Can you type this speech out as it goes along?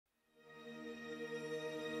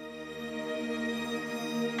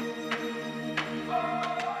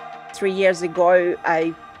3 years ago,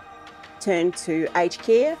 I turned to aged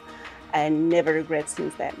care and never regret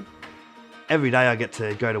since then. Every day I get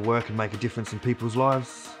to go to work and make a difference in people's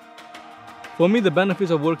lives. For me, the benefits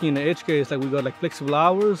of working in aged care is like we got like flexible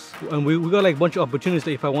hours, and we got like a bunch of opportunities.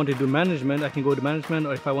 That if I want to do management, I can go to management,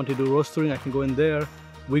 or if I want to do rostering, I can go in there.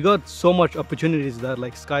 We got so much opportunities that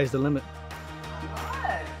like sky's the limit.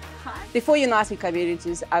 Before Uniting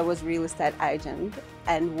Communities, I was real estate agent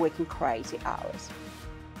and working crazy hours.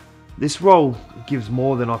 This role gives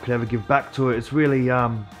more than I could ever give back to it. It's really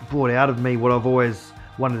brought out of me what I've always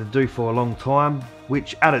wanted to do for a long time,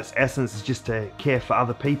 which at its essence is just to care for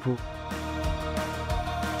other people.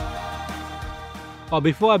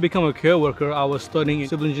 Before I became a care worker, I was studying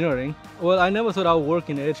civil engineering. Well, I never thought I would work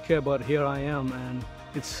in aged care, but here I am, and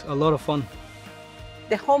it's a lot of fun.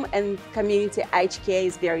 The home and community aged care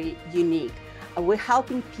is very unique. We're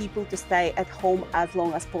helping people to stay at home as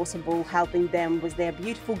long as possible, helping them with their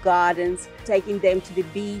beautiful gardens, taking them to the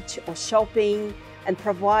beach or shopping, and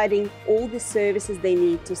providing all the services they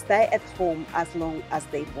need to stay at home as long as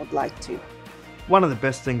they would like to. One of the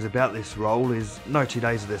best things about this role is no 2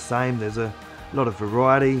 days are the same. There's a lot of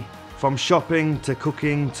variety, from shopping to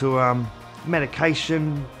cooking to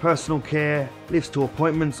medication, personal care, lifts to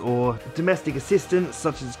appointments, or domestic assistance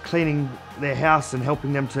such as cleaning their house and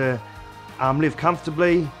helping them to live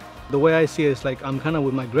comfortably. The way I see it is like I'm kind of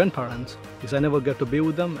with my grandparents because I never get to be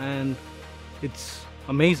with them, and it's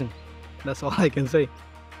amazing. That's all I can say.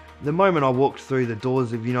 The moment I walked through the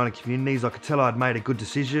doors of United Communities, I could tell I'd made a good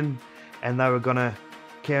decision and they were going to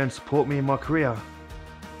care and support me in my career.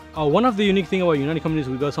 One of the unique things about United Communities,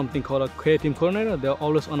 we got something called a care team coordinator. They're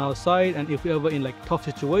always on our side, and if we're ever in like tough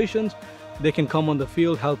situations, they can come on the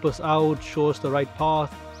field, help us out, show us the right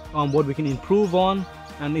path, what we can improve on,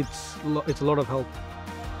 and it's a lot of help.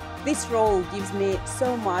 This role gives me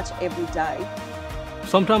so much every day.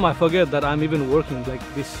 Sometimes I forget that I'm even working. Like,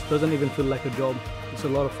 this doesn't even feel like a job. It's a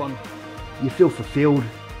lot of fun. You feel fulfilled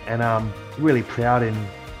and really proud in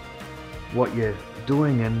what you're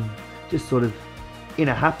doing, and just sort of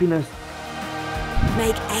inner happiness.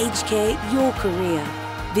 Make aged care your career.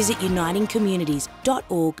 Visit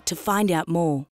unitingcommunities.org to find out more.